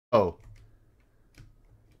Oh.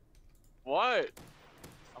 What?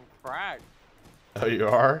 I'm cracked. Oh, you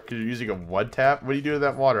are? Because you're using a one tap? What are you doing with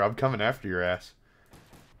that water? I'm coming after your ass.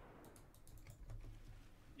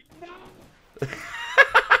 No.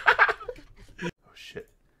 Oh, shit.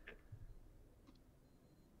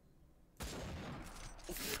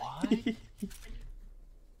 What?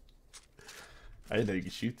 I didn't know you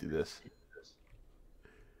could shoot through this.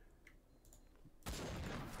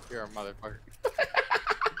 You're a motherfucker.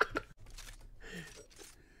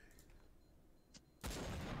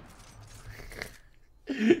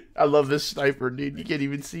 I love this sniper, dude. You can't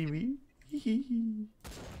even see me.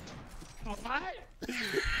 What?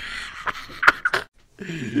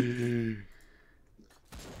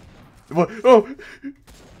 What? Oh!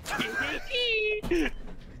 It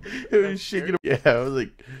was shaking. Yeah, I was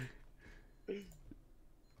like,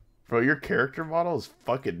 bro, your character model is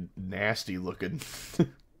fucking nasty looking.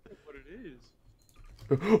 What it is?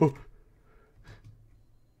 Oh.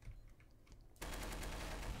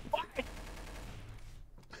 What?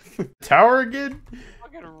 Tower again?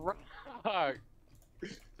 Fucking rock.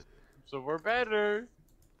 So we're better.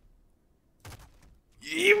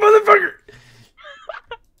 You motherfucker!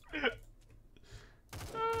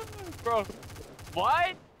 Bro,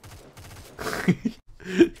 what?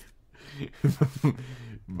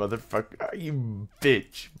 Motherfucker, you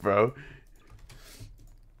bitch, bro.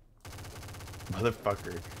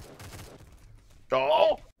 Motherfucker.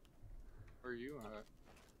 Oh! Where are you at?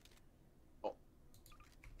 Oh.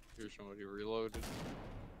 Here's somebody reloaded.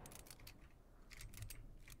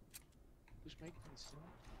 Who's making this sound?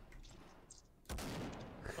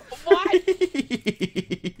 What?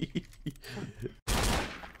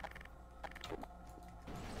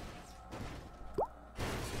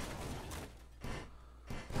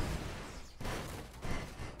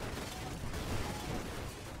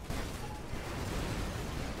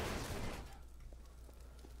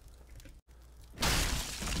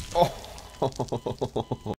 Oh.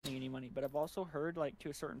 Any money, but I've also heard, like, to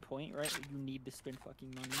a certain point, right, you need to spend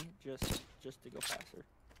fucking money just to go faster.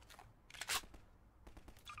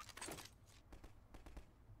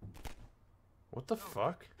 What the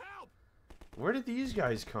fuck? Where did these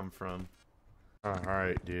guys come from?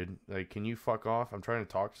 Alright, dude. Like, can you fuck off? I'm trying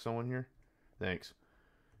to talk to someone here. Thanks.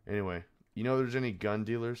 Anyway, you know if there's any gun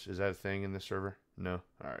dealers? Is that a thing in this server? No?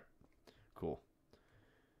 Alright. Cool.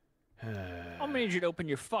 I'm gonna need you to open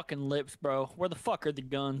your fucking lips, bro. Where the fuck are the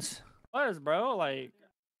guns? Was, bro, like,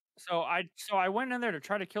 so I went in there to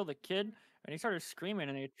try to kill the kid, and he started screaming,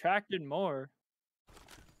 and he attracted more.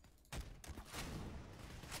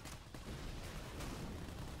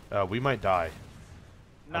 We might die.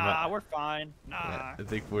 Nah, we're fine. Nah, Yeah, I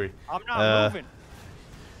think we're... I'm not moving.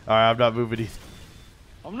 Alright, I'm not moving either.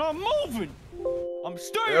 I'm not moving. I'm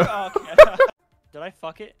staying. Okay. Did I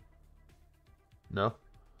fuck it? No.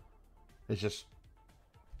 It's just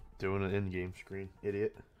doing an in-game screen,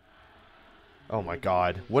 idiot. Oh my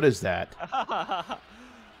god. What is that?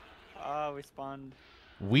 We spawned.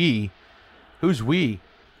 We? Who's we?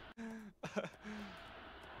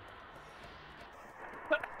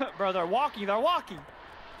 Bro, they're walking. They're walking.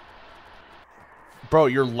 Bro,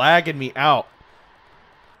 you're lagging me out.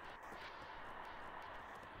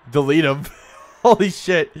 Delete him. Holy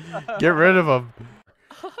shit. Get rid of him.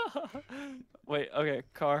 Wait, okay,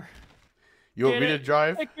 car. You want me to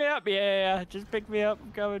drive? Pick me up. Yeah. Just pick me up.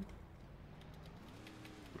 I'm coming.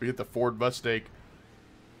 We get the Ford Mustang.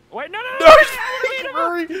 Wait, no.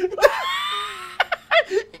 Hurry.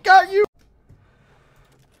 He got you.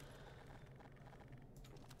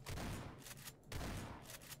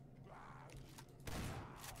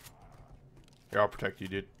 Here, I'll protect you,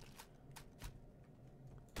 dude.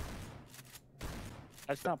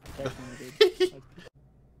 That's not protecting me, dude.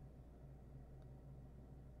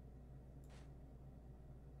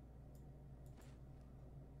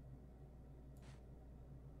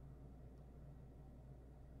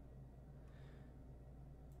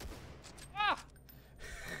 Ah!